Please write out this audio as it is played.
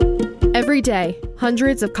Every day,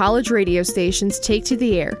 hundreds of college radio stations take to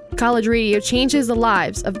the air. College radio changes the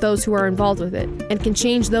lives of those who are involved with it and can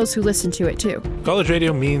change those who listen to it too. College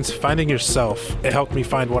radio means finding yourself. It helped me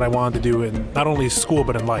find what I wanted to do in not only school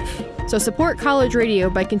but in life. So support college radio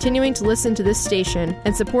by continuing to listen to this station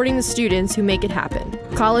and supporting the students who make it happen.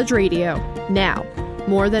 College radio, now,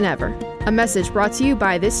 more than ever. A message brought to you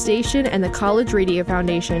by this station and the College Radio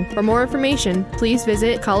Foundation. For more information, please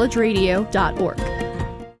visit collegeradio.org.